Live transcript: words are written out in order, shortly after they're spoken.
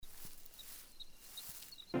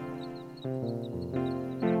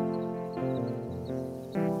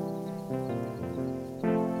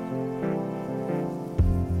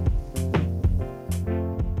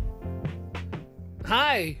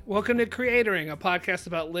Hi, welcome to Creatoring, a podcast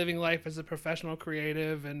about living life as a professional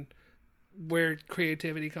creative and where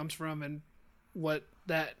creativity comes from and what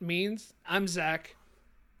that means. I'm Zach.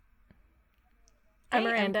 I'm Hey,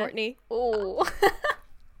 Miranda. I'm Courtney. Oh.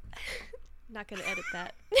 Not gonna edit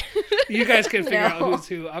that. You guys can figure out No. who's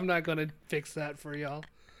who. I'm not going to fix that for y'all.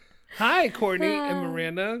 Hi, Courtney and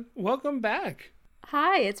Miranda. Welcome back.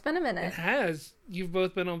 Hi, it's been a It minute. has. You've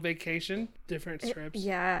both been on vacation, different trips.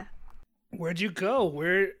 Yeah, Where'd you go?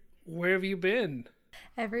 Where have you been?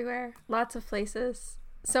 everywhere. Lots of places.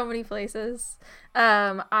 So many places.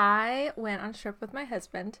 I went on a trip with my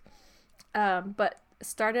husband, but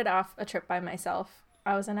started off a trip by myself.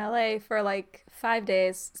 I was in LA for like 5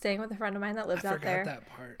 days, staying with a friend of mine that lives I out forgot there. that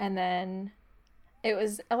part. And then it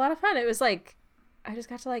was a lot of fun. It was like, I just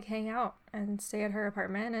got to like hang out and stay at her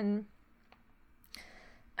apartment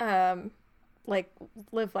and like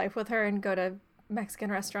live life with her and go to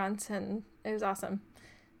Mexican restaurants, and it was awesome.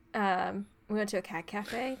 We went to a cat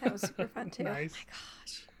cafe. That was super fun too. Nice.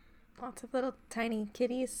 Lots of little tiny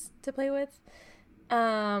kitties to play with.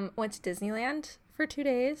 Went to Disneyland for 2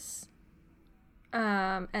 days.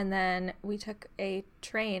 And then we took a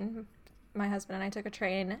train. My husband and I took a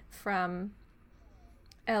train from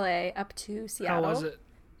LA up to Seattle. How was it?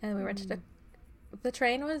 And we rented the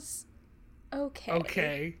train was okay.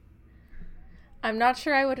 Okay. I'm not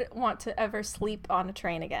sure I would want to ever sleep on a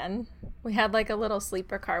train again. We had like a little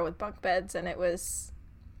sleeper car with bunk beds, and it was.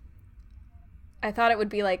 I thought it would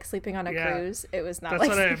be like sleeping on a Yeah. cruise. It was not That's like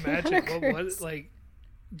what I sleeping on a imagined. What cruise. like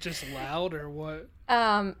just loud or what?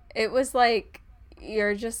 It was like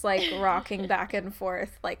you're just like rocking back and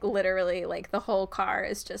forth, like literally, like the whole car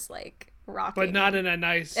is just like rocking. But not in a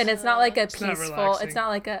nice And it's not like a It's not peaceful. relaxing. It's not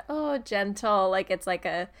like a gentle. Like it's like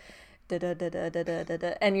a da da da da da da da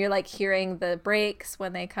da. And you're like hearing the brakes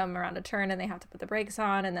when they come around a turn, and they have to put the brakes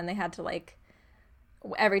on, and then they had to like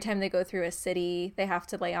every time they go through a city, they have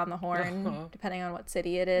to lay on the horn Uh-huh. depending on what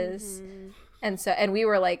city it is. And we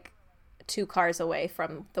were like 2 cars away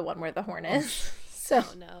from the one where the horn is. So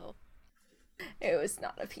Oh no. it was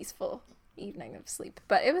not a peaceful evening of sleep,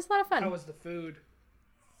 but it was a lot of fun How was the food?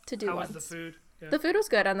 to do How once. was the food? Yeah. The food was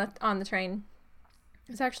good on the train.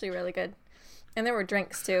 It was actually really good, and there were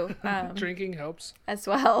drinks too, Drinking helps. as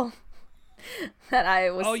well. That I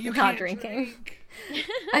was Oh, you not can't drinking. drink.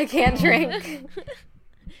 I can't drink.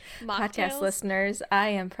 Podcast Mocktails. listeners, I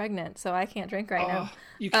am pregnant, so I can't drink right now. Oh,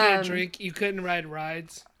 you can't drink. You couldn't ride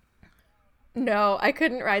rides. No, I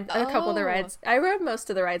couldn't ride a couple of the Oh. rides. I rode most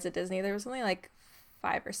of the rides at Disney. There was only like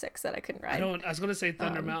 5 or 6 that I couldn't ride. I was gonna say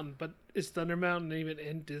Thunder Mountain, but is Thunder Mountain even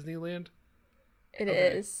in Disneyland? It Okay.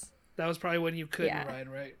 is. That was probably when you couldn't Yeah. ride,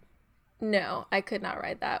 right? No, I could not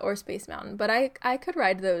ride that or Space Mountain, but I could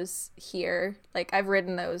ride those here. Like I've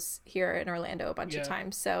ridden those here in Orlando a bunch Yeah. of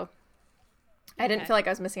times, so I didn't Okay. feel like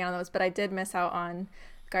I was missing out on those, but I did miss out on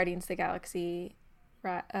Guardians of the Galaxy,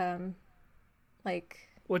 like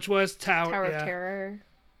Which was Tower yeah. of Terror.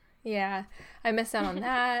 Yeah, I missed out on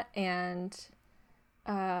that, and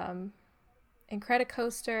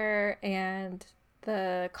Incredicoaster, and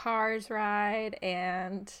the Cars ride,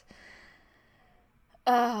 and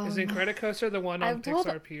Is Incredicoaster the one on I've told-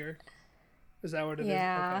 Pixar Pier? Is that what it is?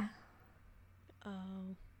 yeah. Okay.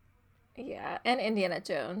 Oh. Yeah, and Indiana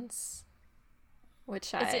Jones,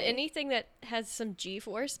 which Is it anything that has some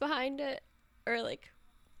G-force behind it, or like,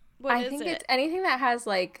 what I is think it? it's anything that has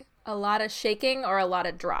like a lot of shaking or a lot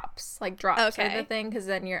of drops. Like drops are Okay. the thing, because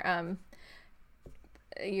then your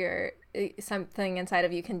something inside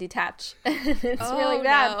of you can detach. It's really Oh,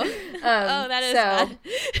 bad. no. Oh, that is bad.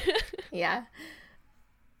 Yeah.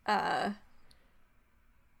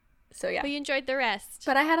 So yeah, But you enjoyed the rest.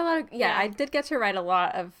 but I had a lot of Yeah. I did get to ride a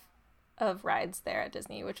lot of rides there at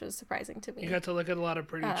Disney, which was surprising to me. You got to look at a lot of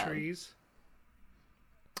pretty trees.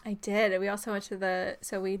 I did. We also went to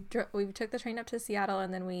we took the train up to Seattle,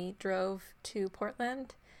 and then we drove to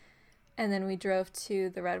Portland, and then we drove to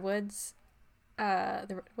the Redwoods,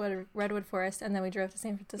 Redwood Forest, and then we drove to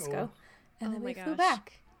San Francisco, and Oh then we my flew gosh.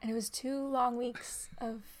 back. And it was 2 long weeks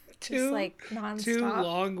of Two- just like nonstop. 2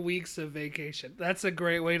 long weeks of vacation. That's a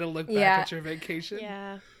great way to look back Yeah. at your vacation.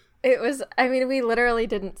 Yeah. It was. I mean, we literally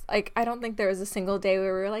didn't like. I don't think there was a single day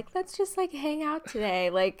where we were like, let's just like hang out today.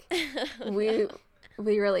 Like we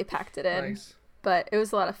really packed it in. Nice. But it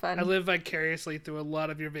was a lot of fun. I live vicariously through a lot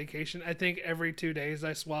of your vacation. I think every 2 days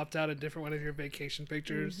I swapped out a different one of your vacation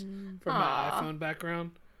pictures from my Aw. iPhone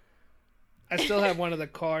background. I still have one of the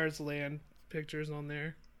Cars Land pictures on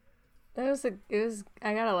there. It was.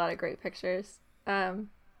 I got a lot of great pictures.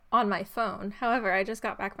 on my phone. However, I just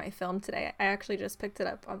got back my film today. I actually just picked it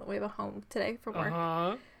up on the way home today from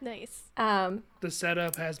work. Nice. The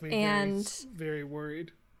setup has me And very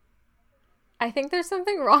worried. I think there's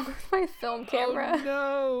something wrong with my film camera. Oh,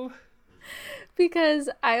 no. Because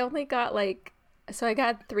I only got I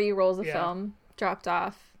got 3 rolls of film dropped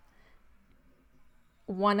off.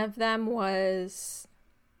 One of them was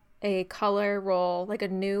a color roll, like a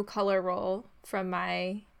new color roll from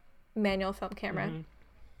my manual film camera,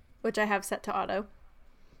 which I have set to auto,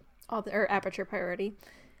 or aperture priority.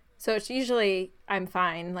 So it's usually, I'm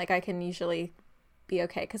fine. Like I can usually be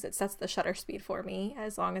okay because it sets the shutter speed for me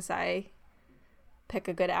as long as I pick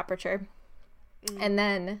a good aperture. And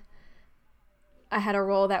then I had a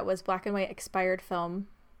roll that was black and white expired film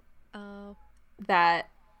that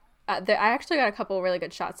I actually got a couple really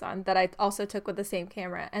good shots on that I also took with the same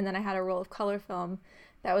camera. And then I had a roll of color film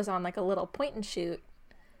that was on like a little point and shoot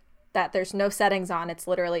that there's no settings on. It's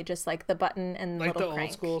literally just like the button and the little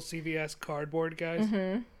crank. Like the old school CVS cardboard guys?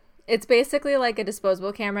 Mm-hmm. It's basically like a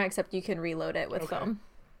disposable camera, except you can reload it with film.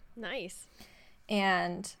 Nice.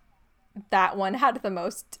 And that one had the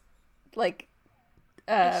most like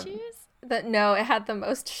issues? It had the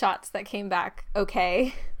most shots that came back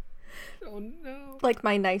okay. Oh no. Like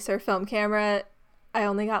my nicer film camera, I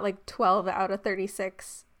only got like 12 out of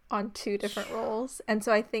 36 on 2 different rolls. And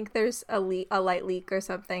so I think there's a light leak or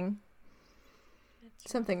something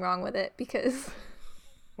wrong with it because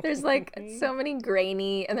there's like so many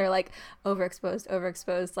grainy and they're like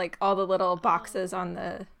overexposed, like all the little boxes on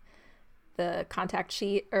the contact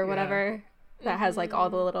sheet or whatever that has like all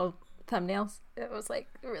the little thumbnails. It was like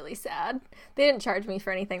really sad. They didn't charge me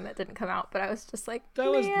for anything that didn't come out, but I was just like, that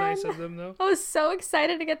was nice of them though. I was so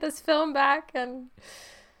excited to get this film back, and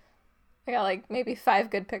I got like maybe 5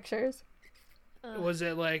 good pictures. Was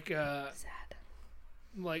it like sad?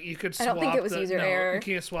 Like you could swap I don't think it was user error. You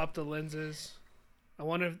can't swap the lenses. I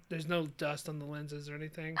wonder if there's no dust on the lenses or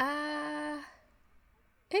anything.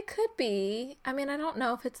 It could be. I mean, I don't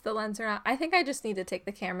know if it's the lens or not. I think I just need to take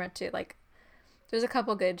the camera to like, there's a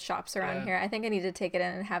couple good shops around here. I think I need to take it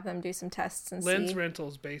in and have them do some tests and Lens see.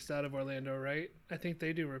 Rental's based out of Orlando, right? I think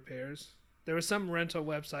they do repairs. There was some rental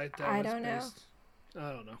website that I don't know.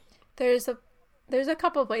 I don't know. There's a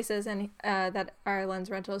couple places and that are lens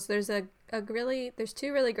rentals. There's there's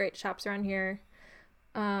 2 really great shops around here.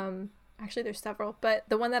 Actually there's several, but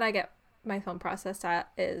the one that I get my film processed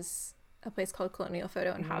at is a place called Colonial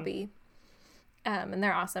Photo and Hobby. And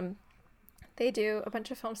they're awesome. They do a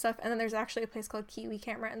bunch of film stuff. And then there's actually a place called Kiwi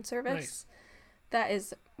Camera and Service that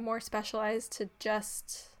is more specialized to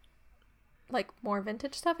just like more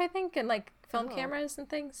vintage stuff, I think, and like film cameras and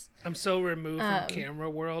things. I'm so removed from camera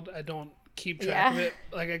world. I don't keep track of it.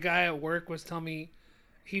 Like a guy at work was telling me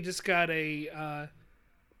he just got a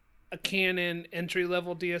Canon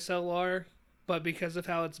entry-level DSLR, but because of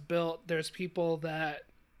how it's built, there's people that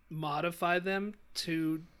modify them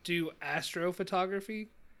to do astrophotography.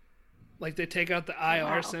 Like they take out the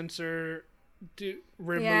IR sensor,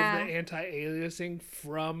 remove the anti-aliasing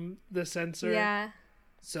from the sensor. Yeah.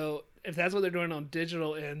 So if that's what they're doing on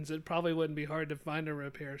digital ends, it probably wouldn't be hard to find a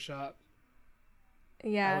repair shop.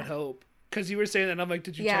 Yeah. I would hope. Because you were saying that, and I'm like,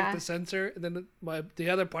 did you check the sensor? And then the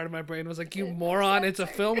other part of my brain was like, you moron, it's a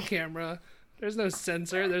film camera. There's no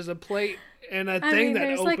sensor. There's a plate and a thing that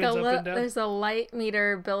opens up and down. There's a light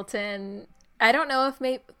meter built in. I don't know if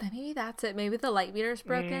maybe that's it. Maybe the light meter's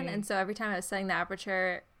broken. And so every time I was setting the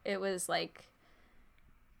aperture, it was like,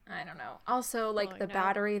 I don't know. Also, like the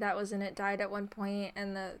battery that was in it died at one point,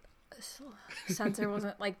 and the sensor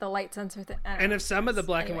wasn't like the light sensor. And if some of the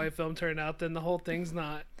black and white film turned out, then the whole thing's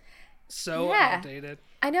not so outdated.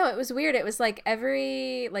 I know, it was weird. It was like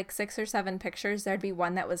every like 6 or 7 pictures, there'd be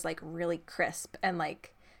one that was like really crisp and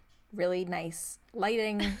like really nice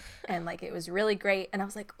lighting and like it was really great, and I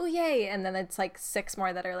was like, oh yay. And then it's like 6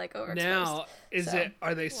 more that are like overexposed. Now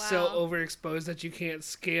are they so overexposed that you can't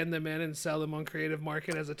scan them in and sell them on Creative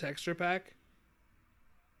Market as a texture pack?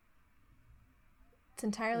 It's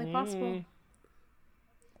entirely possible.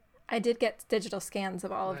 I did get digital scans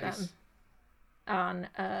of all of them on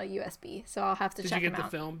USB, so I'll have to check them out. Did you get the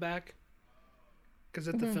film back? Because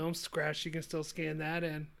if the film's scratched, you can still scan that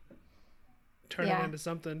and turn it into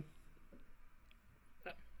something.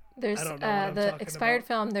 There's the expired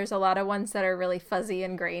film. There's a lot of ones that are really fuzzy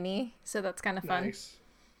and grainy, so that's kind of fun. Nice.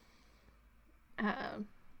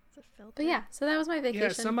 But yeah, so that was my vacation.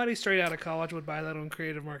 Yeah, somebody straight out of college would buy that on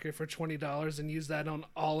Creative Market for $20 and use that on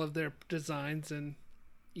all of their designs, and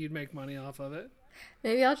you'd make money off of it.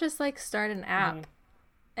 Maybe I'll just like start an app,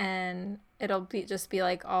 and it'll just be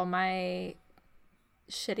like all my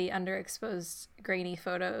shitty underexposed grainy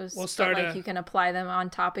photos. We'll start but, like, you can apply them on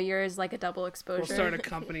top of yours like a double exposure. We'll start a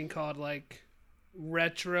company called like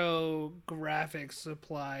Retro Graphic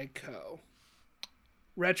Supply Co.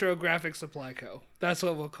 Retro Graphic Supply Co. That's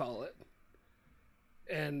what we'll call it.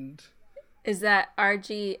 And is that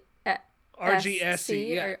RGSC?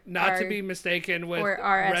 Yeah, not to be mistaken with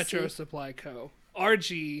Retro Supply Co.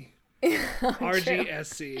 RGSC.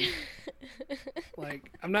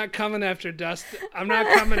 Like, I'm not coming after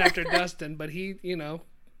Dustin, but he, you know,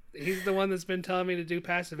 he's the one that's been telling me to do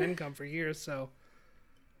passive income for years, so,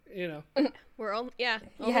 you know. We're all, yeah.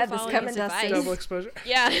 You had this coming, Dustin. Double exposure.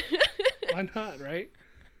 Yeah. Why not, right?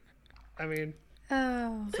 I mean,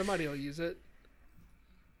 somebody will use it.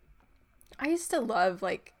 I used to love,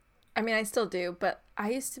 like, I mean, I still do, but I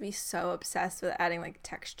used to be so obsessed with adding, like,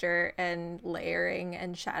 texture and layering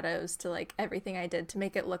and shadows to, like, everything I did to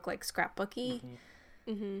make it look, like, scrapbooky.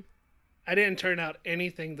 Mm-hmm. Mm-hmm. I didn't turn out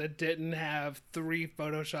anything that didn't have 3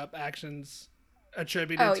 Photoshop actions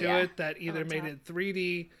attributed to it that either made it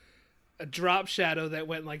 3D, a drop shadow that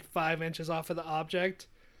went, like, 5 inches off of the object,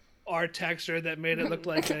 or texture that made it look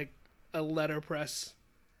like a letterpress.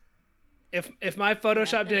 If my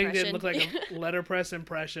Photoshop didn't look like a letterpress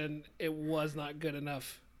impression, it was not good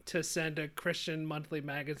enough to send a Christian monthly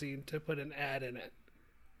magazine to put an ad in it.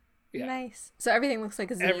 Yeah. Nice. So everything looks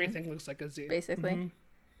like a zine. Everything looks like a zine. Basically. Mm-hmm.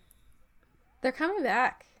 They're coming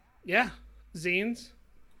back. Yeah. Zines.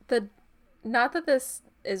 Not that this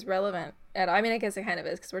is relevant at all. I mean, I guess it kind of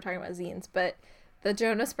is because we're talking about zines, but the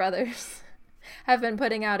Jonas Brothers have been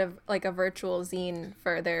putting out a virtual zine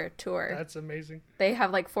for their tour. That's amazing. They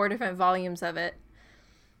have like 4 different volumes of it.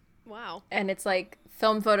 Wow. And it's like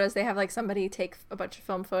film photos. They have like somebody take a bunch of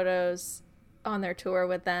film photos on their tour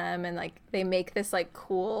with them, and like they make this like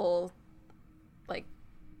cool, like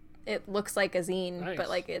it looks like a zine, but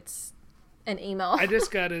like it's an email. I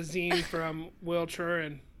just got a zine from Will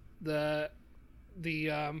Trurin, the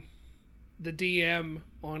DM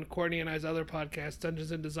on Courtney and I's other podcast,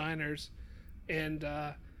 Dungeons and Designers. And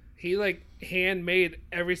he like handmade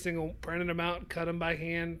every single, printed them out, cut them by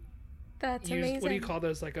hand. That's amazing. What do you call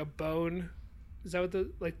those? Like a bone? Is that what the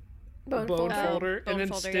bone folder? Folder? And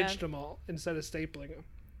then stitched them all instead of stapling them.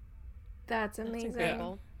 That's amazing. That's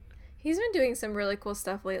incredible. He's been doing some really cool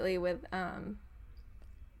stuff lately with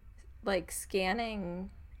like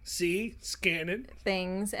scanning. Scanning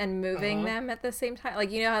things and moving them at the same time.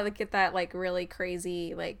 Like, you know how they get that like really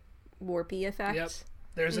crazy like warpy effect. Yep.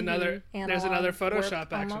 There's another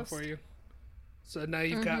Photoshop action almost for you. So now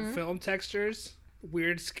you've got film textures,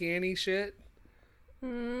 weird scanny shit.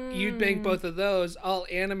 You'd make both of those. I'll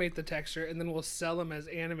animate the texture, and then we'll sell them as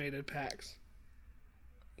animated packs.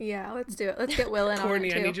 Yeah, let's do it. Let's get Will in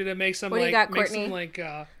Courtney, on it too. I need you to make some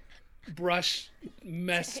brush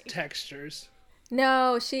mess textures.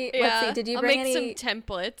 No, let's see. Did you bring any some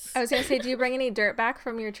templates? I was gonna say, do you bring any dirt back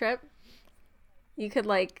from your trip? You could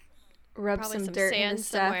like rub some dirt into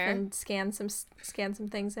stuff and scan some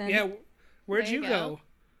things in. Yeah, where'd you go?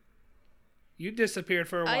 You disappeared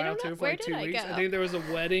for a while too, for like 2 weeks. I think there was a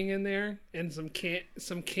wedding in there and some camping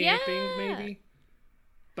maybe,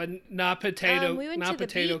 but not potato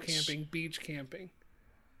camping, beach camping.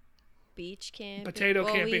 Beach camping. Potato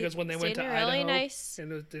camping is when they went to Idaho, and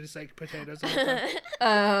they just like potatoes all the time.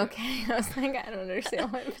 Oh, okay. I was like, I don't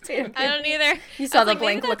understand what potato camping. I don't either. You saw the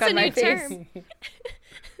blank look on my face.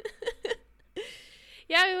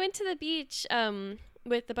 Yeah, we went to the beach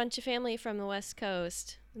with a bunch of family from the West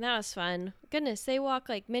Coast, and that was fun. Goodness, they walk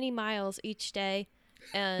like many miles each day,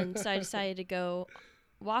 and so I decided to go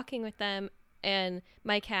walking with them, and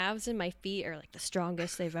my calves and my feet are like the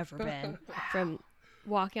strongest they've ever been from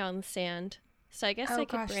walking on the sand. So I guess I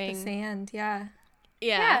could bring the sand. Yeah.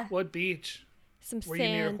 What beach? Some Were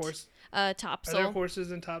sand. You near horse? Topsail. Are there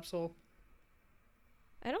horses in Topsail?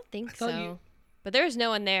 I don't think so. But there was no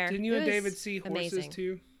one there. Didn't you and David see horses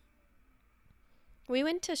too? We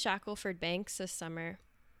went to Shackleford Banks this summer.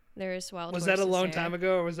 There's wild horses. Was that a long time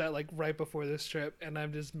ago, or was that like right before this trip and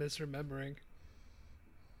I'm just misremembering?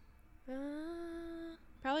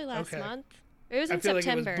 Probably last month. It was in September.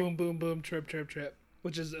 September. Like it was boom, boom, boom, trip,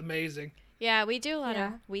 which is amazing. Yeah, we do a lot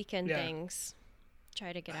of weekend things.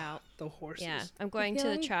 Try to get out. The horses. Yeah, I'm going to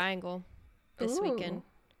the Triangle this weekend.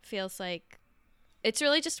 Feels like it's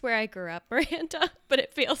really just where I grew up, Miranda, but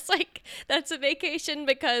it feels like that's a vacation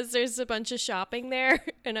because there's a bunch of shopping there,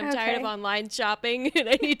 and I'm tired of online shopping, and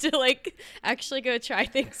I need to like actually go try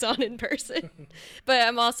things on in person. But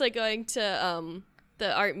I'm also going to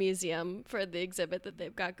the art museum for the exhibit that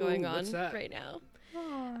they've got going on right now.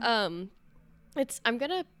 I'm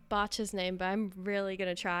gonna botch his name, but I'm really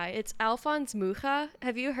gonna try. It's Alphonse Mucha.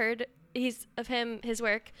 Have you heard his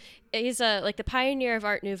work. He's like the pioneer of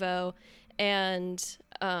Art Nouveau, and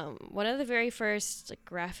one of the very first like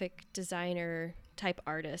graphic designer type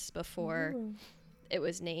artists before it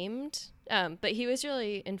was named. But he was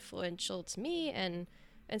really influential to me and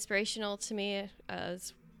inspirational to me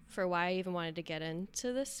as for why I even wanted to get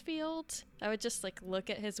into this field. I would just like look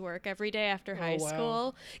at his work every day after high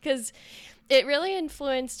school because it really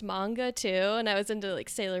influenced manga too. And I was into like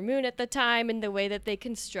Sailor Moon at the time, and the way that they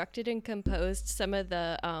constructed and composed some of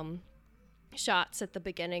the shots at the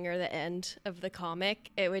beginning or the end of the comic.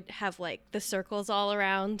 It would have like the circles all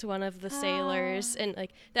around one of the sailors, and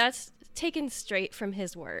like that's taken straight from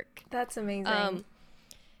his work. That's amazing.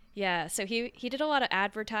 Yeah, so he did a lot of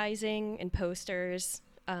advertising and posters.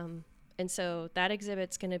 And so that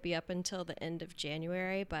exhibit's going to be up until the end of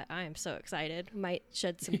January, but I am so excited. Might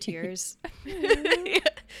shed some tears.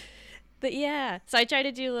 But yeah, so I try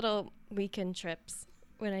to do little weekend trips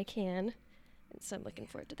when I can. And so I'm looking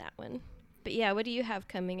forward to that one. But yeah, what do you have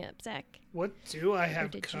coming up, Zach? What do I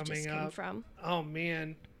have coming coming you just up? Come from? Oh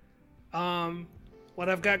man. What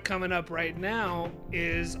I've got coming up right now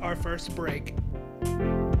is our first break.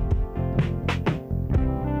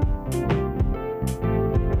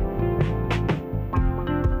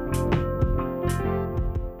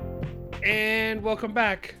 And welcome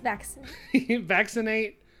back.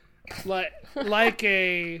 Vaccinate like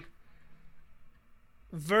a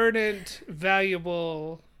verdant,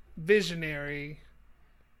 valuable, visionary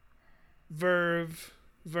verb,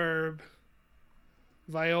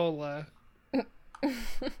 Viola.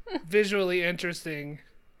 Visually interesting.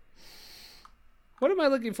 What am I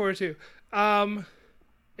looking forward to?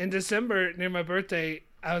 In December, near my birthday,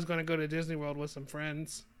 I was going to go to Disney World with some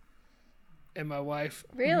friends and my wife.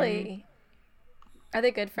 Really? Are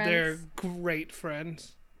they good friends? They're great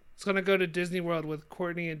friends. I was going to go to Disney World with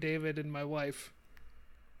Courtney and David and my wife.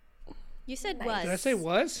 You said Nice. was. Did I say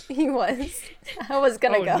was? He was. I was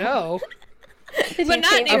going to go. Oh, no. But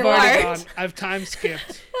not I've anymore. already gone. I've time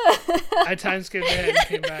skipped. I time skipped ahead and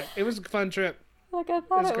came back. It was a fun trip. Like I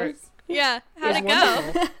thought it great. was. Yeah, how'd it was go?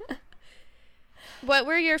 wonderful. What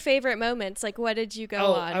were your favorite moments? Like, what did you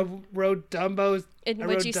go on? I rode Dumbo. And I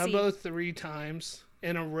what'd rode you Dumbo 3 times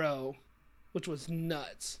in a row, which was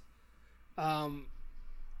nuts.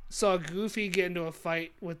 Saw Goofy get into a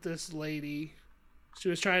fight with this lady. She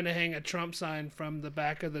was trying to hang a Trump sign from the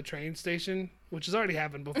back of the train station, which has already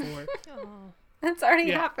happened before. That's already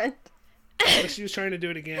happened. But she was trying to do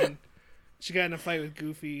it again. She got in a fight with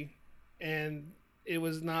Goofy, and it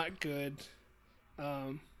was not good.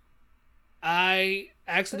 I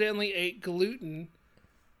accidentally ate gluten,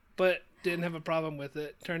 but didn't have a problem with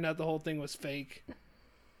it. Turned out the whole thing was fake.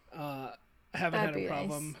 I haven't had a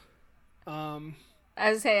problem. Nice. I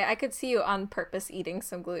was say I could see you on purpose eating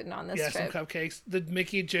some gluten on this trip. Some cupcakes. The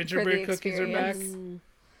Mickey gingerbread cookies are back.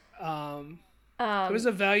 It was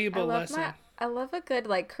a valuable lesson. I love a good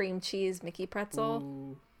like cream cheese Mickey pretzel.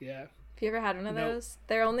 Ooh, yeah. Have you ever had one of those?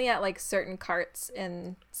 They're only at like certain carts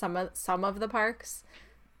in some of the parks,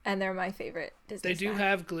 and they're my favorite Disney They do snack.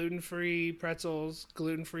 have gluten-free pretzels,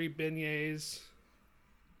 gluten-free beignets.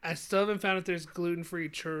 I still haven't found if there's gluten-free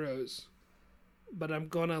churros, but I'm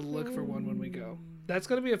gonna look for one when we go. That's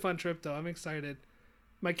gonna be a fun trip, though. I'm excited.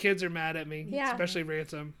 My kids are mad at me, especially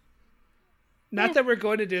Ransom. Not that we're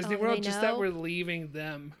going to Disney World, just that we're leaving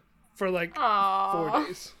them for like 4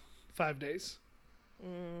 days, 5 days.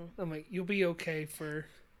 I'm like, you'll be okay for,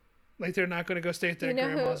 like, they're not going to go stay at their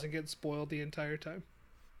grandma's and get spoiled the entire time.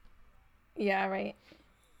 Yeah, right.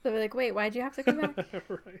 They'll be like, wait, why'd you have to come back?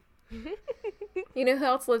 Right. You know who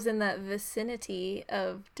else lives in that vicinity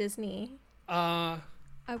of Disney? I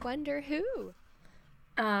wonder who.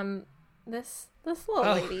 This little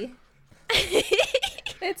lady.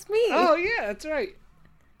 It's me. Oh, yeah, that's right.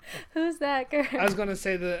 Who's that girl? I was going to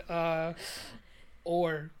say the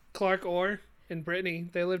Clark Orr and Brittany,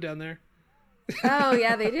 they live down there. Oh,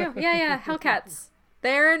 yeah, they do. Yeah, Hellcats.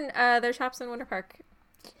 They're in their shops in Winter Park.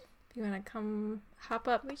 If you want to come hop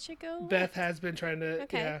up. We should go. Beth has been trying to,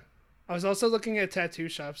 yeah. I was also looking at tattoo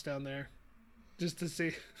shops down there just to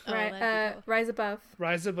see. Right, cool. Rise Above.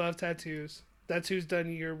 Rise Above Tattoos. That's who's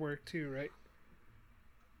done your work too, right?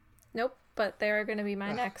 Nope, but they're going to be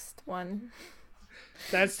my next one.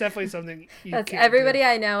 That's definitely something you That's can't everybody do.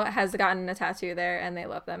 I know has gotten a tattoo there and they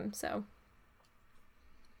love them, so.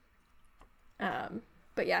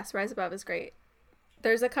 But yes, Rise Above is great.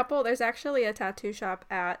 There's actually a tattoo shop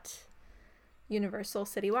at Universal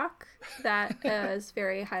City Walk that is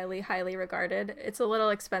very highly regarded. It's a little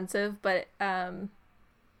expensive, but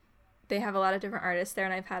they have a lot of different artists there,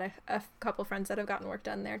 and I've had a couple friends that have gotten work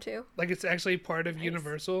done there too. Like, it's actually part of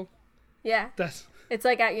Universal? Yeah. It's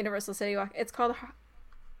like at Universal City Walk. It's called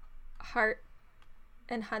Hart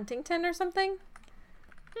and Huntington or something.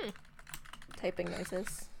 Typing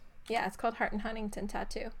noises. Yeah, it's called Hart and Huntington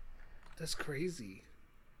Tattoo. That's crazy.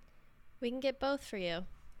 We can get both for you.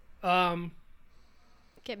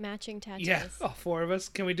 Get matching tattoos. Yeah, all four of us.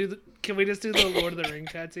 Can we just do the Lord of the Ring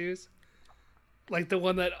tattoos? Like the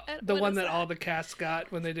one that all the cast got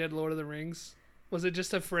when they did Lord of the Rings. Was it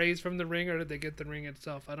just a phrase from the ring, or did they get the ring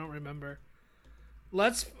itself? I don't remember.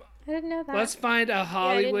 I didn't know that. Let's find a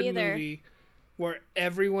Hollywood movie where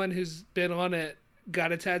everyone who's been on it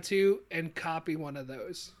got a tattoo and copy one of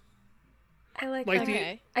those. I like that.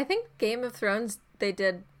 Okay. I think Game of Thrones, they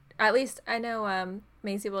did, at least I know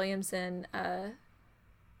Maisie Williams and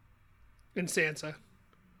Sansa.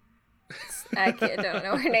 I don't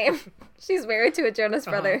know her name. She's married to a Jonas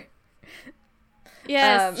brother.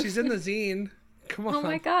 Yes. She's in the zine. Come on. Oh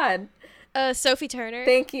my god. Sophie Turner.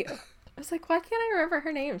 Thank you. I was like, why can't I remember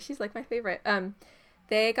her name? She's like my favorite.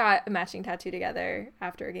 They got a matching tattoo together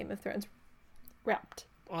after Game of Thrones wrapped.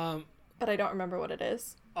 But I don't remember what it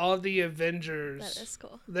is. All the Avengers. That is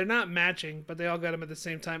cool. They're not matching, but they all got them at the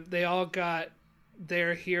same time. They all got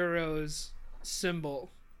their hero's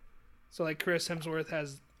symbol. So like Chris Hemsworth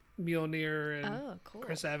has Mjolnir, and cool.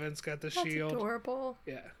 Chris Evans got the That's shield. Adorable.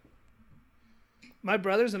 Yeah. My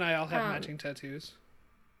brothers and I all have matching tattoos.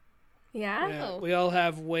 Yeah? Yeah, we all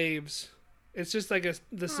have waves. It's just like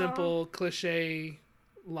the simple cliche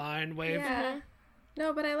line wave. Yeah.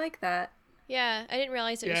 No, but I like that. Yeah, I didn't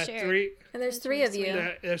realize it was shared. And there's three of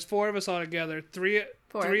you. There's four of us all together. Three of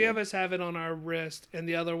of us have it on our wrist, and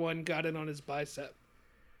the other one got it on his bicep.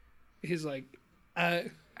 He's like,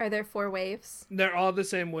 Are there 4 waves? they're all the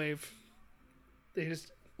same wave. They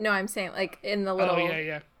just. No, I'm saying like in the little. Oh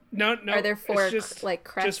yeah. No. Are there 4 just, like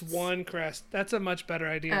crests? Just one crest. That's a much better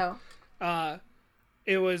idea. Oh.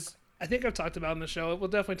 It was. I think I've talked about it in the show. We'll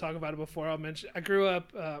definitely talk about it before. I'll mention. I grew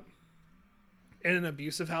up in an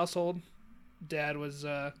abusive household. Dad was.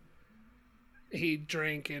 He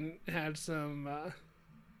drank and had some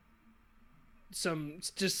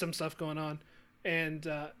stuff going on, and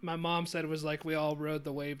my mom said it was like we all rode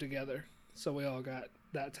the wave together, so we all got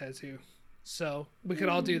that tattoo. So we could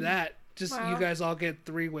all do that. Just you guys all get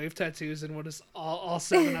 3 wave tattoos, and we'll just all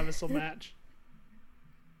 7 of us will match.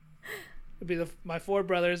 It'd be my 4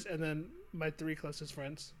 brothers and then my 3 closest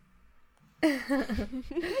friends.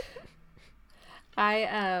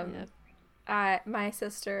 My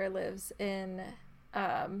sister lives in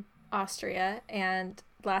Austria, and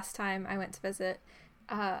last time I went to visit,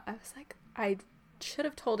 I was like, I should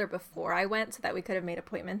have told her before I went so that we could have made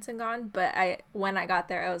appointments and gone, but when I got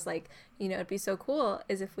there, I was like, it'd be so cool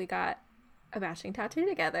is if we got a matching tattoo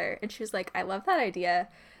together. And she was like, I love that idea.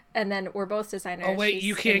 And then we're both designers. Oh wait,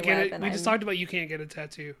 you can't get it. We just talked about you can't get a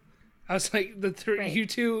tattoo. I was like, you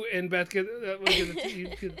two and Beth get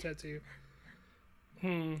the tattoo.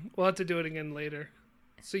 We'll have to do it again later.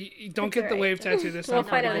 So you don't get the wave tattoo this time.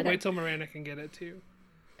 We'll wait till Miranda can get it too.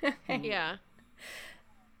 Yeah.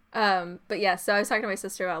 But yeah, so I was talking to my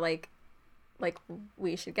sister about like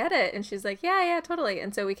we should get it, and she's like, yeah, totally.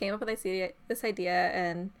 And so we came up with this idea,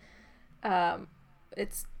 and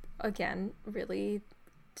it's again really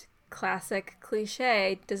classic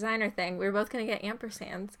cliche designer thing. We were both gonna get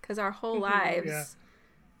ampersands because our whole lives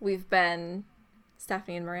we've been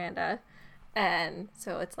Stephanie and Miranda. And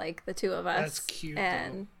so it's like the 2 of us. That's cute.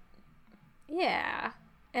 And yeah.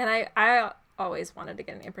 And I always wanted to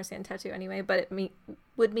get an ampersand tattoo anyway, but it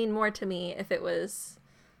would mean more to me if it was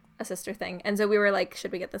a sister thing. And so we were like,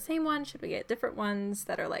 should we get the same one? Should we get different ones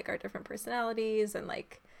that are like our different personalities? And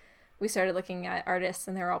like we started looking at artists,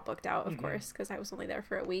 and they were all booked out, of course, because I was only there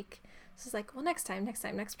for a week. So it's like, well, next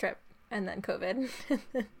next trip. And then COVID.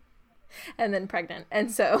 And then pregnant.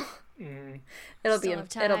 And so it'll be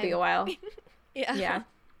a while. Yeah.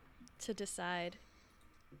 To decide.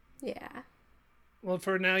 Yeah. Well,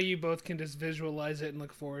 for now, you both can just visualize it and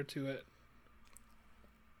look forward to it.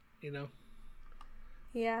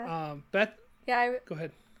 Yeah. Beth. Yeah. Go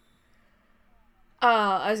ahead.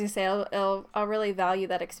 I was gonna say I'll really value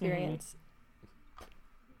that experience.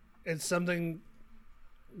 It's something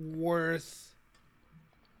worth.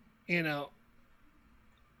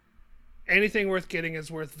 Anything worth getting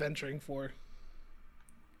is worth venturing for.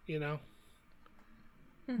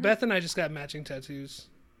 Beth and I just got matching tattoos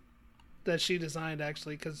that she designed,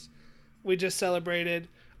 actually, because we just celebrated.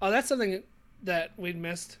 Oh, that's something that we'd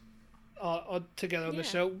missed all together on the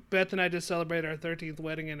show. Beth and I just celebrated our 13th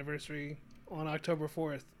wedding anniversary on October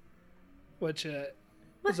 4th, which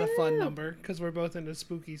is a fun number because we're both into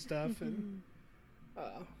spooky stuff. And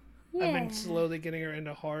I've been slowly getting her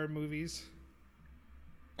into horror movies.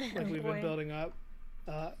 Like we've been building up.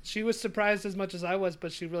 She was surprised as much as I was,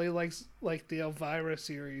 but she really likes like the Elvira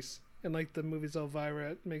series and like the movies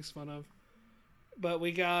Elvira makes fun of. But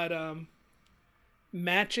we got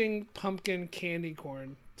matching pumpkin candy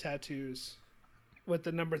corn tattoos with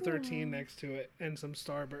the number 13 next to it and some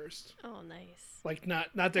Starburst. Oh, nice. Like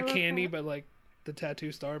not the candy, but like the tattoo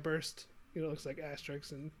Starburst. You know, it looks like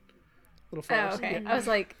asterisks and little flowers. Oh, okay. Yeah. I was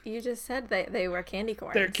like, you just said they were candy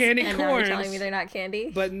corns. They're candy and corns. Now you're telling me they're not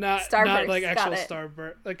candy? But not like actual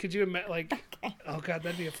Starburst. Like, could you imagine? Like, okay. Oh god,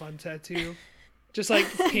 that'd be a fun tattoo. Just like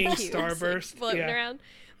pink Starburst, like floating around.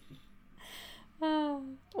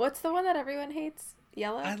 What's the one that everyone hates?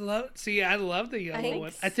 Yellow. I love the yellow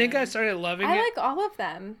one. I think I started loving it. I like all of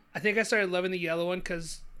them. I think I started loving the yellow one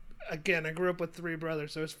because, again, I grew up with 3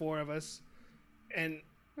 brothers, so there's 4 of us, and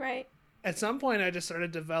right. At some point, I just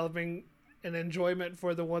started developing an enjoyment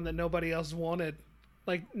for the one that nobody else wanted.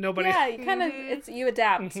 Like nobody. Yeah, you kind of you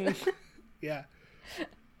adapt. Yeah,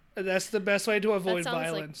 that's the best way to avoid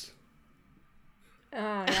violence.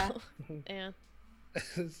 Oh yeah. Yeah.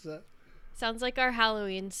 Sounds like our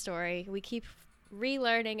Halloween story. We keep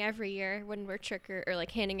relearning every year when we're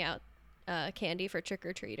handing out candy for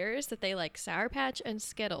trick-or-treaters that they like Sour Patch and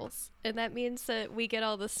Skittles, and that means that we get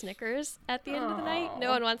all the Snickers at the end of the night. No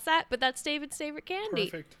one wants that, but that's David's favorite candy.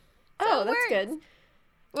 Perfect. So that's good.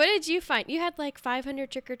 What did you find? You had like 500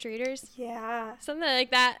 trick-or-treaters? Yeah. Something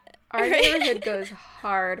like that. Our neighborhood goes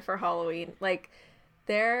hard for Halloween. Like,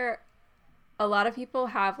 a lot of people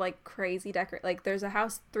have like crazy like there's a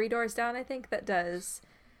house 3 doors down, I think, that does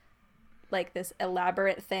like this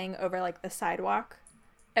elaborate thing over like the sidewalk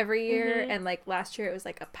every year. And like last year it was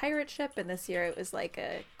like a pirate ship, and this year it was like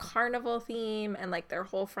a carnival theme, and like their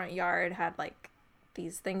whole front yard had like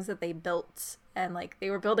these things that they built, and like they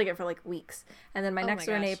were building it for like weeks. And then my next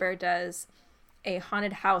door neighbor does a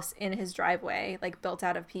haunted house in his driveway, like built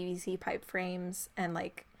out of PVC pipe frames and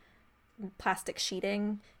like plastic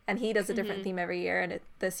sheeting, and he does a different theme every year, and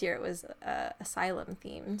this year it was asylum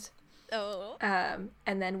themed. And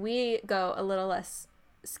then we go a little less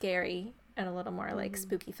scary and a little more like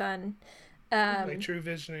spooky fun. Like true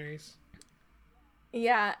visionaries.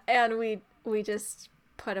 Yeah, and we just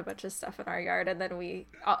put a bunch of stuff in our yard, and then we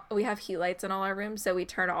have hue lights in all our rooms, so we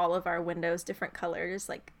turn all of our windows different colors,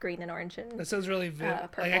 like green and orange and that sounds really vivid.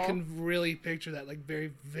 Like I can really picture that, like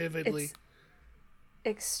very vividly. It's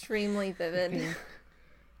extremely vivid,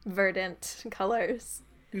 verdant colors.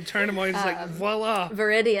 You turn them on, it's like voila.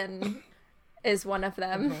 Viridian is one of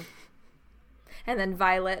them, and then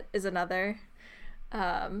violet is another,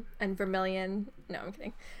 and vermilion. No, I'm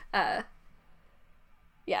kidding.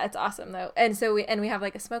 Yeah, it's awesome though. And so we have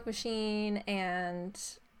like a smoke machine and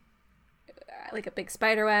like a big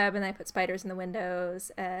spider web, and I put spiders in the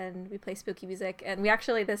windows, and we play spooky music. And we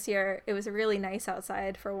actually, this year, it was really nice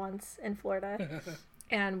outside for once in Florida.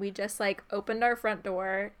 And we just like opened our front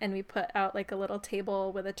door, and we put out like a little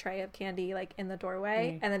table with a tray of candy like in the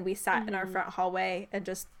doorway. And then we sat in our front hallway and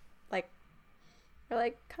just like, we're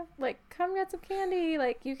like, come get some candy,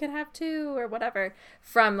 like you can have 2 or whatever,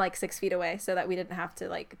 from like 6 feet away, so that we didn't have to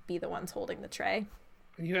like be the ones holding the tray.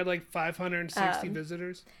 And you had like 560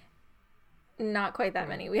 visitors? Not quite that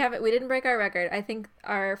many. We didn't break our record. I think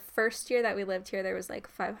our first year that we lived here, there was like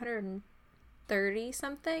 530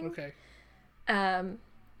 something. Okay. And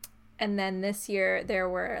then this year there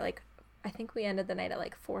were like, I think we ended the night at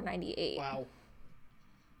like 498. Wow.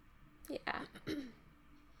 Yeah.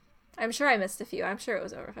 I'm sure I missed a few. I'm sure it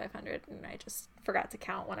was over 500, and I just forgot to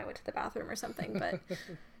count when I went to the bathroom or something, but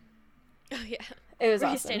oh yeah. It was Were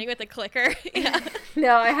awesome. You standing with a clicker? Yeah.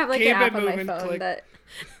 No, I have like an app on my phone that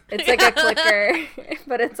it's like a clicker,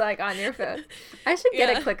 but it's like on your phone. I should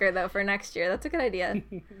get a clicker though for next year. That's a good idea.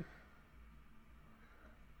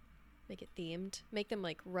 Make it themed. Make them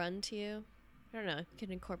like run to you. I don't know. You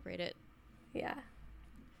can incorporate it. Yeah.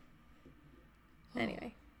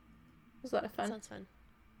 Anyway, it was a lot of fun. Sounds fun.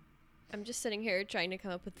 I'm just sitting here trying to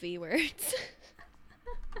come up with V words.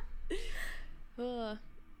 Well,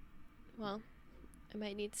 I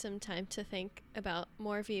might need some time to think about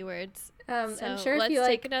more V words. So I'm sure let's if you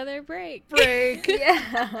take another break.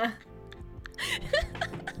 Yeah.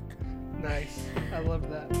 Nice. I love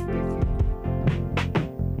that. Thank you.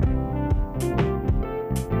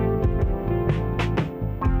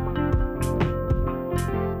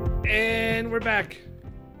 And we're back.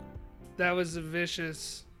 That was a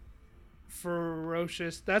vicious,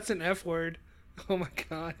 ferocious. That's an F word. Oh my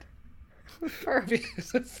god.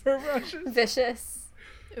 Ferocious. Vicious.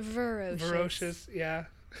 Ferocious. Yeah.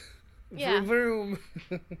 Yeah. Vroom,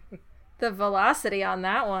 vroom. The velocity on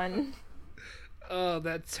that one. Oh,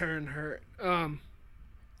 that turn hurt.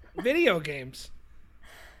 Video games.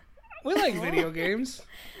 We like video games.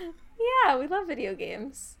 Yeah, we love video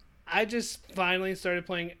games. I just finally started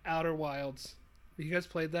playing Outer Wilds. Have you guys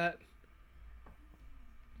played that?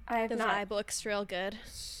 I have The not. vibe looks real good.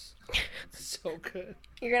 So good.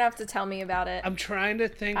 You're gonna have to tell me about it. I'm trying to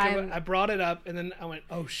think of it. I brought it up and then I went,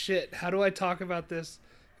 oh shit, how do I talk about this?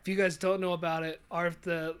 If you guys don't know about it, or if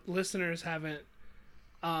the listeners haven't,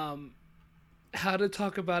 how to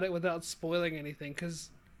talk about it without spoiling anything, because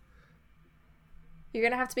You're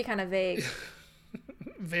gonna have to be kind of vague.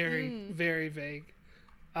 very vague.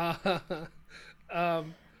 All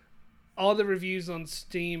the reviews on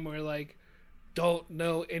Steam were like, don't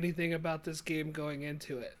know anything about this game going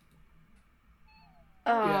into it.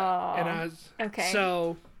 Oh, Yeah, and I was okay.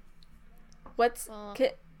 So what's the?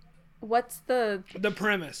 the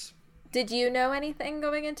premise. Did you know anything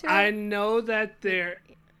going into it? I know that there.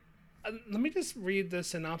 Let me just read the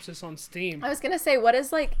synopsis on Steam. I was gonna say, what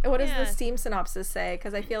does Yeah. the Steam synopsis say?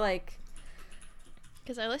 Because I feel like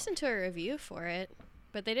Because I listened to a review for it,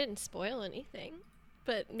 but they didn't spoil anything.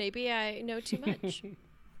 But maybe I know too much.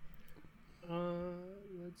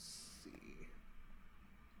 Let's see.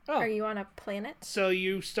 Oh, are you on a planet? so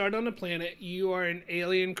you start on a planet. You are an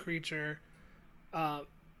alien creature.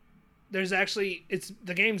 There's actually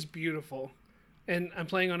the game's beautiful, and I'm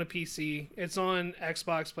playing on a PC. It's on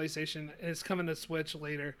Xbox, PlayStation, and it's coming to Switch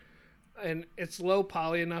later. And it's low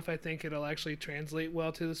poly enough, I think it'll actually translate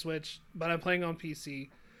well to the Switch. But I'm playing on PC,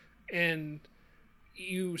 and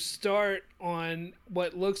you start on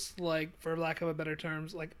what looks like, for lack of a better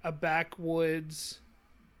terms, like a backwoods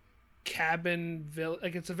cabin village.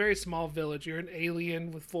 Like, it's a very small village. You're an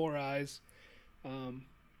alien with 4 eyes.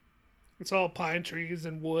 It's all pine trees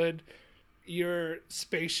and wood. Your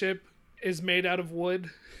spaceship is made out of wood,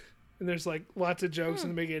 and there's like lots of jokes in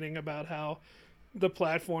the beginning about how the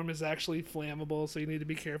platform is actually flammable, so you need to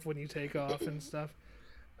be careful when you take off and stuff.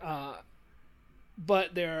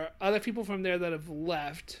 But there are other people from there that have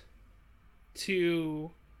left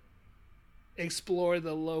to explore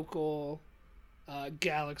the local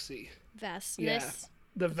galaxy. Vastness.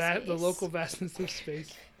 The Space. local vastness of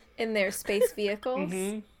space. In their space vehicles?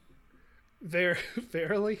 Mm-hmm.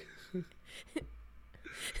 Verily.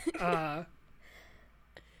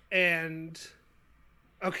 And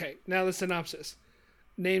okay, now the synopsis.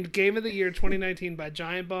 Named Game of the Year 2019 by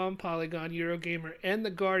Giant Bomb, Polygon, Eurogamer, and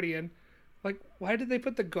The Guardian. Like, why did they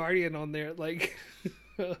put The Guardian on there? Like,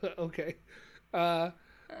 okay.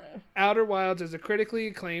 Outer Wilds is a critically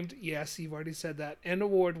acclaimed, yes, you've already said that, and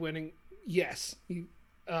award-winning, yes.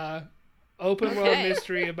 Open world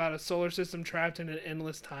mystery about a solar system trapped in an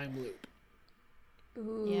endless time loop.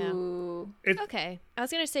 Ooh. Okay. I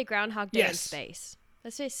was going to say Groundhog Day in Yes. space.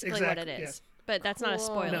 That's basically Exactly, what it is. yes. But that's not a Cool.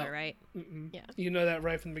 spoiler, No. right? Mm-mm. Yeah. You know that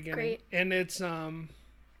right from the beginning. Great. And it's a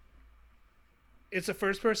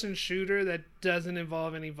first-person shooter that doesn't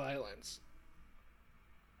involve any violence.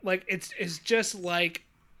 Like, it's just like,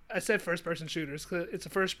 I said first-person shooters, 'cause it's a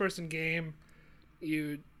first-person game.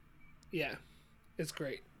 Yeah, it's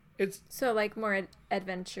great. It's So like more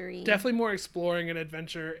adventure-y. definitely more exploring and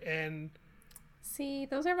adventure, and See,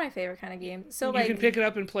 those are my favorite kind of games. So you like can pick it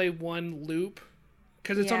up and play one loop,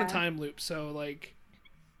 because it's on Yeah. a time loop. So like,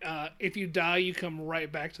 if you die, you come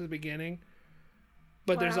right back to the beginning.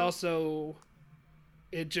 But there's Wow. also,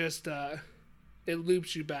 it just it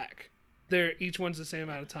loops you back. Each one's the same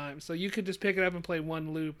amount of time, so you could just pick it up and play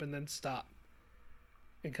one loop and then stop,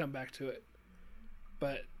 and come back to it.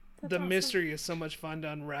 But That's the awesome. mystery is so much fun to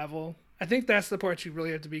unravel. I think that's the part you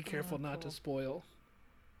really have to be careful not to spoil.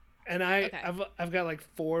 And I've got like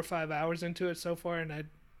 4 or 5 hours into it so far, and I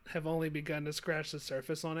have only begun to scratch the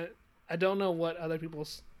surface on it. I don't know what other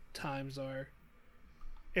people's times are.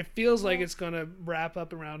 It feels like it's going to wrap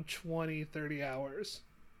up around 20, 30 hours,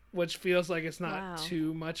 which feels like it's not Wow.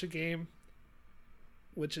 too much a game,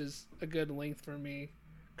 which is a good length for me.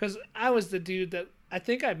 Because I was the dude that, I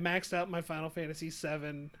think I maxed out my Final Fantasy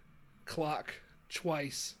VII clock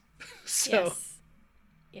twice. So Yes.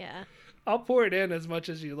 Yeah. I'll pour it in as much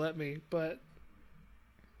as you let me, but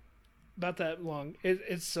about that long.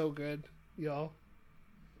 It's so good, y'all.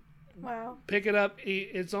 wow. Pick it up.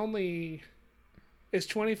 It's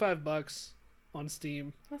 $25 on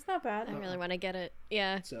Steam. That's not bad. I really want to get it.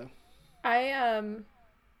 Yeah. So I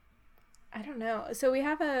don't know. So we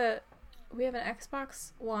have an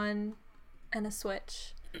Xbox One and a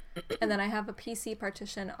Switch. And then I have a PC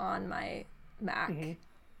partition on my Mac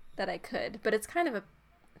that I could, but it's kind of a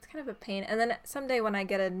pain. And then someday when I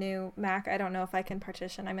get a new Mac, I don't know if I can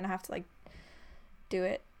partition. I'm going to have to like do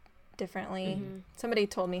it differently. Somebody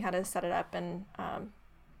told me how to set it up and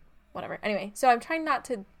whatever. Anyway, so I'm trying not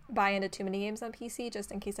to buy into too many games on PC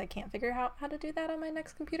just in case I can't figure out how to do that on my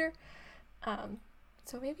next computer.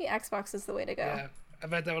 So maybe Xbox is the way to go. Yeah, I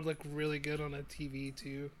bet that would look really good on a TV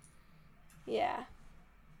too. Yeah.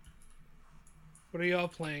 What are y'all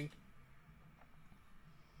playing?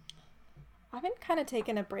 I've been kind of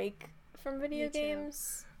taking a break from video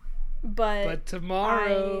games, but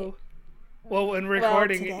tomorrow, when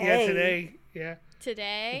recording, today,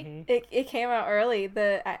 Today? It came out early,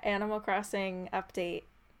 the Animal Crossing update.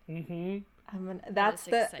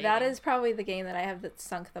 That is probably the game that I have that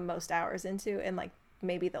sunk the most hours into in like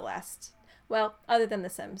maybe the last, other than The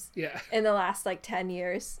Sims. Yeah. In the last like 10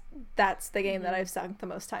 years, that's the game that I've sunk the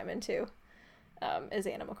most time into, is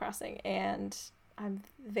Animal Crossing, and I'm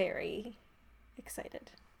very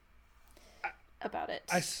excited about it.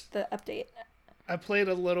 The update. I played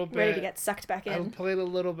a little bit. Ready to get sucked back in. I played a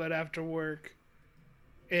little bit after work,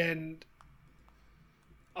 and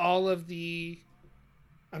all of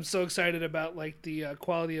I'm so excited about like the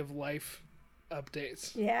quality of life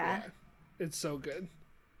updates. Yeah. It's so good.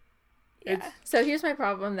 Yeah. So here's my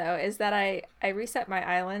problem though, is that I reset my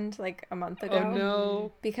island like a month ago. Oh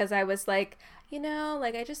no. Because I was like,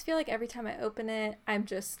 I just feel like every time I open it, I'm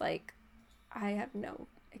just like, I have no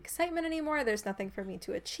excitement anymore. There's nothing for me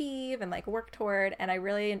to achieve and like work toward. And I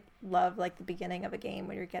really love like the beginning of a game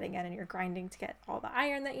when you're getting in and you're grinding to get all the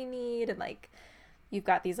iron that you need, and like you've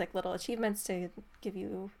got these like little achievements to give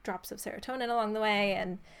you drops of serotonin along the way.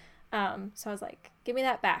 And so I was like, give me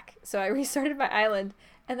that back. So I restarted my island,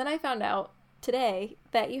 and then I found out today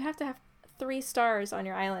that you have to have 3 stars on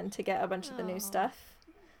your island to get a bunch of the new stuff.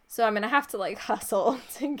 So I'm gonna have to like hustle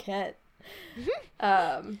to get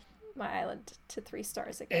my island to 3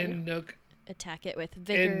 stars again. And Nook. Attack it with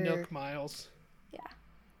vigor. And Nook Miles. Yeah.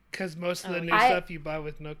 Because most of the new stuff you buy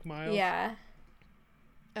with Nook Miles. Yeah.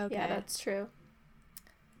 Okay. Yeah, that's true.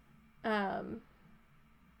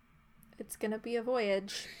 It's gonna be a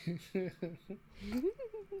voyage.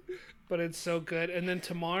 But it's so good. And then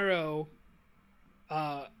tomorrow,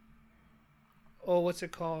 what's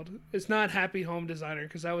it called? It's not Happy Home Designer,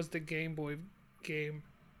 because that was the Game Boy game.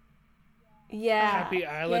 Yeah. Happy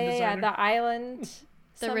Island Designer. Yeah, the island.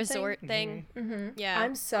 The resort thing. Mm-hmm. Yeah.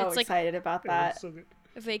 I'm so excited about that. So good.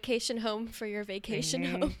 A vacation home for your vacation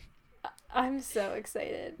home. I'm so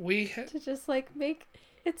excited. To just like make...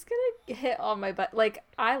 It's gonna hit all my butt. Like,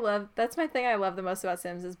 that's my thing I love the most about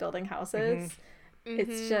Sims is building houses.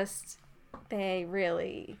 It's just, they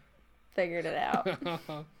really figured it out.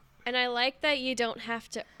 And I like that you don't have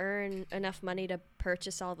to earn enough money to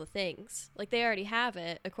purchase all the things. Like, they already have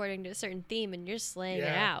it according to a certain theme, and you're just laying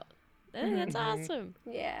it out. That's awesome.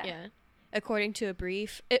 Yeah. Yeah. According to a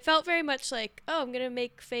brief. It felt very much like, I'm going to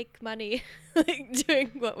make fake money, like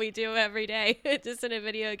doing what we do every day, just in a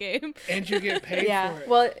video game. And you get paid for it.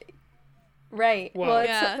 Well, right. Wow.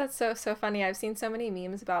 Well, that's so funny. I've seen so many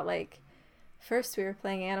memes about, like, first we were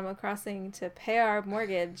playing Animal Crossing to pay our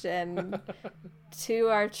mortgage and do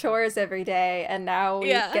our chores every day, and now we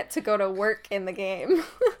get to go to work in the game.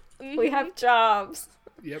 We have jobs.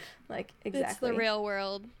 Yep. Like, exactly. It's the real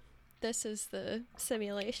world. This is the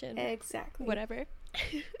simulation. Exactly. Whatever.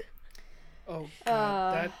 Oh,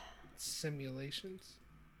 God. That simulations.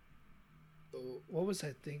 What was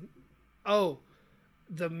that thing? Oh,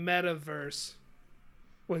 the metaverse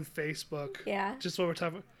with Facebook. Yeah. Just what we're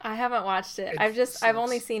talking about. I haven't watched it. I've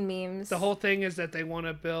only seen memes. The whole thing is that they want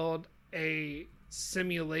to build a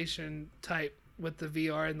simulation type with the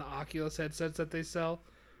VR and the Oculus headsets that they sell,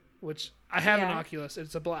 which I have an Oculus.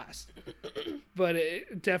 It's a blast. But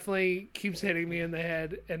it definitely keeps hitting me in the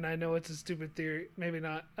head, and I know it's a stupid theory. Maybe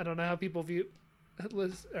not. I don't know how people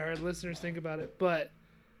our listeners think about it, but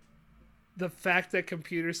the fact that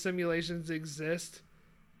computer simulations exist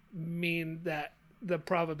mean that the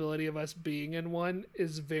probability of us being in one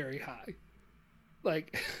is very high.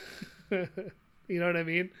 Like, you know what I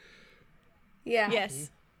mean? Yeah. Yes.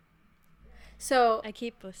 So, I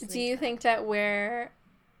keep listening. Do you think that we're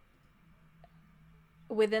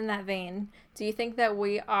within that vein? Do you think that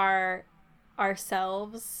we are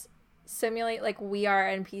ourselves simulate, like we are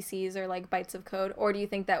NPCs or like bytes of code, or do you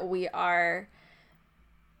think that we are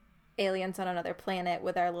aliens on another planet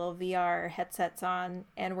with our little VR headsets on,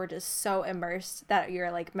 and we're just so immersed that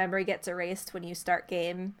your like memory gets erased when you start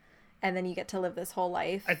game, and then you get to live this whole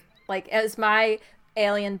life? Like, as my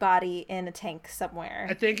alien body in a tank somewhere.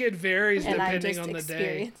 I think it varies depending on the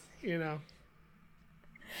day, you know.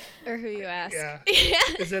 Or who you ask. Yeah.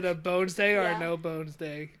 Is it a bones day or a no bones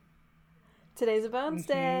day? Today's a bones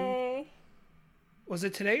day. Was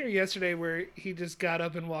it today or yesterday where he just got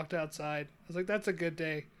up and walked outside? I was like, that's a good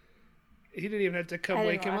day. He didn't even have to come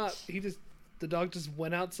wake him up. The dog just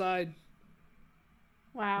went outside.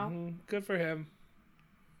 Wow. Good for him.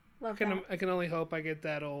 Love that. I can only hope I get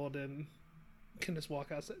that old and can just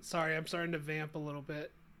walk outside. Sorry, I'm starting to vamp a little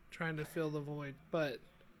bit, trying to fill the void, but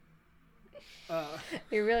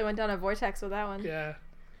you really went down a vortex with that one. Yeah.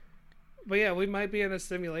 But yeah, we might be in a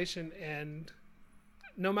simulation, and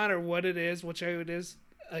no matter what it is, whichever it is,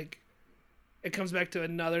 like, it comes back to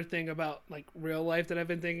another thing about, like, real life that I've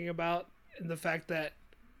been thinking about, and the fact that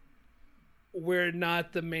we're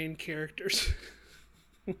not the main characters.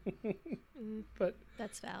 But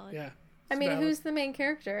that's valid. Yeah. I mean, who's the main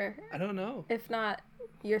character? I don't know. If not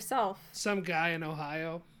yourself. Some guy in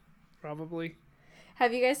Ohio, probably.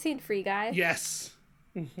 Have you guys seen Free Guy? Yes.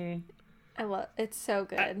 I love it's so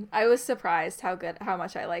good. I was surprised how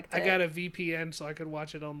much I liked it. I got a VPN so I could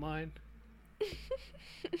watch it online.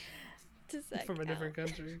 From a different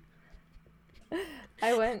country.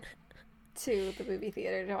 I went to the movie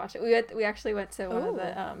theater to watch it. We actually went to one of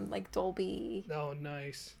the like Dolby. Oh,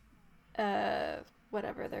 nice.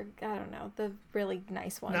 Whatever they're, I don't know, the really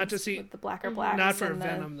nice ones. Not to see with the blacker blacks. Not for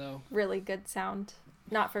Venom though. Really good sound.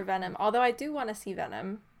 Not for Venom. Although I do want to see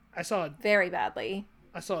Venom. I saw it very badly.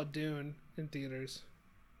 I saw Dune in theaters.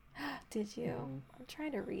 Did you? I'm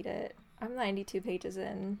trying to read it. I'm 92 pages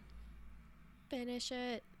in. Finish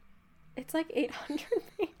it. It's like 800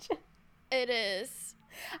 pages. It is.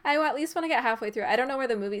 I at least want to get halfway through. I don't know where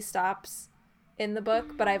the movie stops in the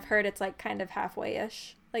book, but I've heard it's like kind of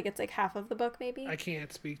halfway-ish. Like it's like half of the book, maybe. I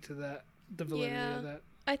can't speak to that. The validity of that.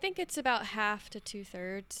 I think it's about half to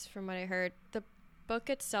 2/3 from what I heard. The book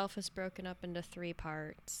itself is broken up into 3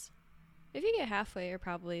 parts. If you get halfway, you're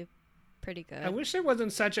probably pretty good. I wish there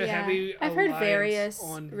wasn't such a heavy. I've heard various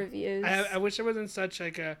reviews. I wish there wasn't such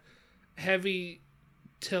like a heavy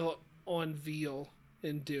tilt on veal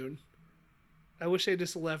in Dune. I wish they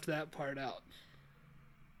just left that part out.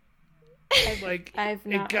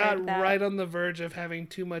 It got right on the verge of having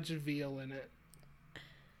too much veal in it.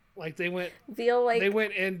 Like they went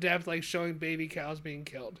in depth, like showing baby cows being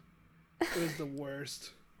killed. It was the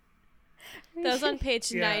worst. That was on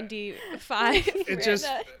page 95.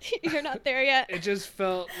 You're not there yet. It just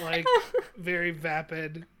felt like very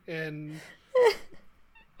vapid and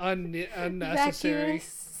unnecessary.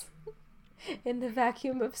 Vacuous. In the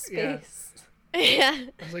vacuum of space. Yeah.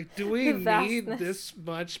 I was like, do we need this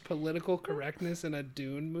much political correctness in a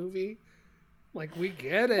Dune movie? Like, we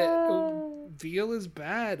get it. Veal is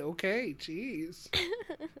bad. Okay, jeez.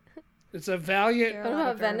 It's a valiant... What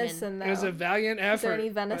about venison, though? It was a valiant effort. Is there any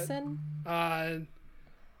venison?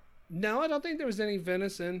 No, I don't think there was any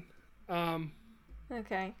venison.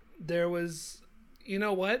 Okay. There was... You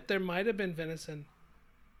know what? There might have been venison.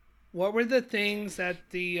 What were the things that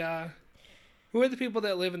the... who are the people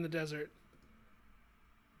that live in the desert?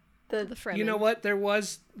 The Fremen. You know what? There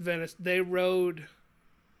was venison. They rode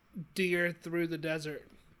deer through the desert.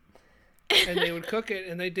 And they would cook it,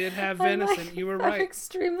 and they did have venison. You were right. I'm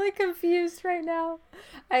extremely confused right now.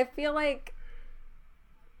 I feel like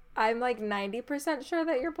I'm like 90% sure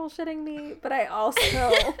that you're bullshitting me, but I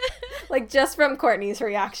also, like, just from Courtney's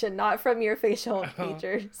reaction, not from your facial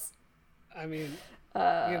features. I mean, you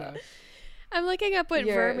know. I'm looking up what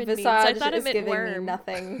vermin means. I thought it meant worm. Me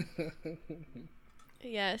nothing.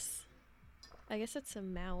 Yes. I guess it's a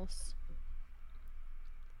mouse.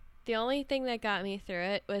 The only thing that got me through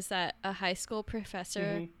it was that a high school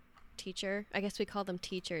professor, teacher, I guess we call them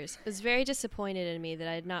teachers, was very disappointed in me that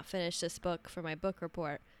I had not finished this book for my book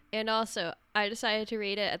report. And also, I decided to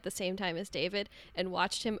read it at the same time as David and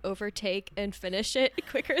watched him overtake and finish it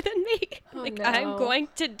quicker than me. No. I'm going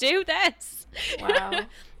to do this. Wow.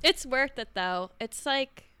 It's worth it, though. It's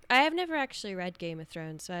like, I have never actually read Game of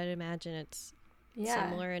Thrones, so I'd imagine it's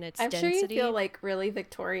similar in its density. I'm sure you feel like really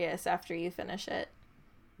victorious after you finish it.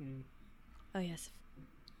 Oh, yes.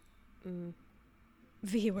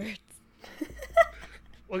 V words.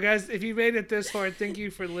 Well, guys, if you made it this far, thank you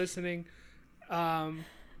for listening.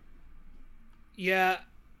 Yeah,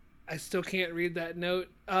 I still can't read that note.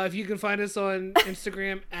 If you can find us on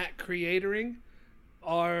Instagram at Creatoring,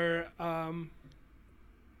 or I'm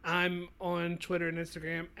on Twitter and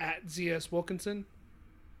Instagram at ZS Wilkinson.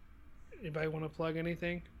 Anybody want to plug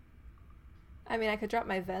anything? I mean, I could drop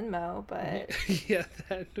my Venmo, but yeah,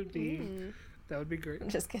 that would be great. I'm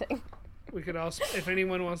just kidding. We could also, if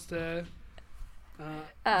anyone wants to. I'm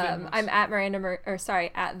at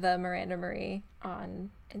at the Miranda Marie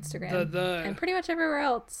on Instagram. The and pretty much everywhere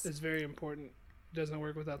else. It's very important. It doesn't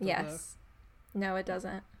work without the Yes. No, it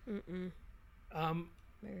doesn't.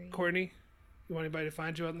 Courtney, you want anybody to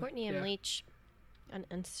find you on Courtney M. Leach on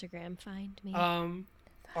Instagram? Find me.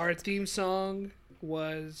 Our theme song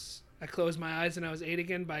was "I Closed My Eyes and I Was 8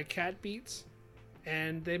 Again" by Cat Beats.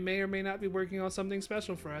 and they may or may not be working on something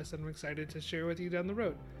special for us, and I'm excited to share with you down the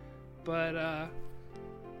road. But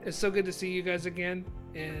it's so good to see you guys again,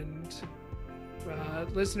 and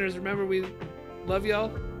listeners, remember, we love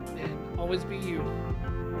y'all and always be you.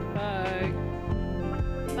 Bye.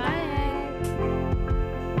 Bye.